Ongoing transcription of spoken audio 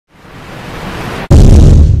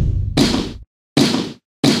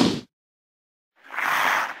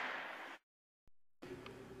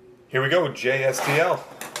Here we go, JaySTL.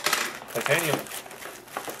 Titanium.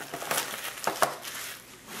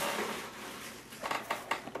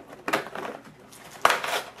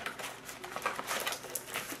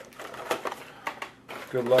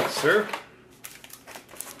 Good luck, sir.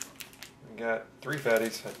 We got 3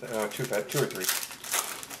 fatties. Two or three.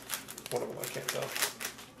 One of them I can't tell.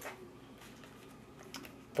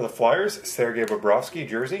 For the Flyers, Sergei Bobrovsky,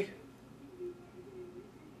 jersey.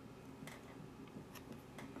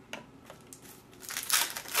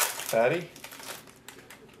 Fatty.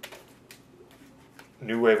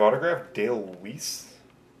 New Wave autograph, Dale Weiss.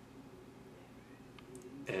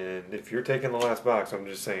 And if you're taking the last box, I'm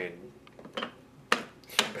just saying,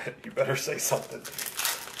 you better say something.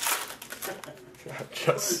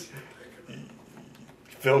 Just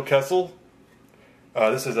Phil Kessel.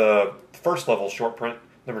 This is a first level short print,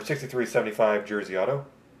 number 6375 jersey auto.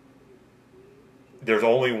 There's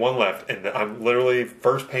only one left, and I'm literally,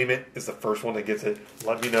 first payment is the first one that gets it.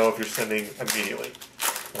 Let me know if you're sending immediately,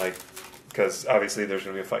 because obviously there's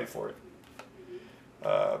going to be a fight for it.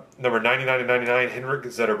 Number 99 of 99, Henrik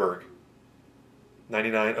Zetterberg.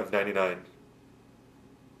 99 of 99.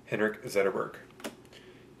 Henrik Zetterberg.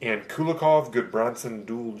 And Kulikov Goodbranson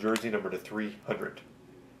dual jersey number to 300.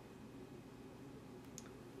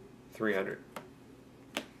 300.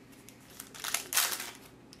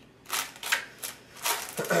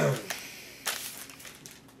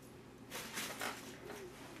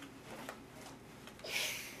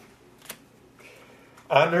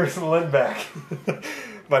 Anders Lindback.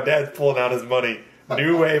 My dad's pulling out his money.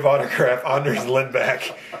 New Wave autograph, Anders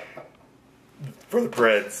Lindback. For the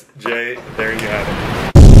Preds. Jay, there you have it.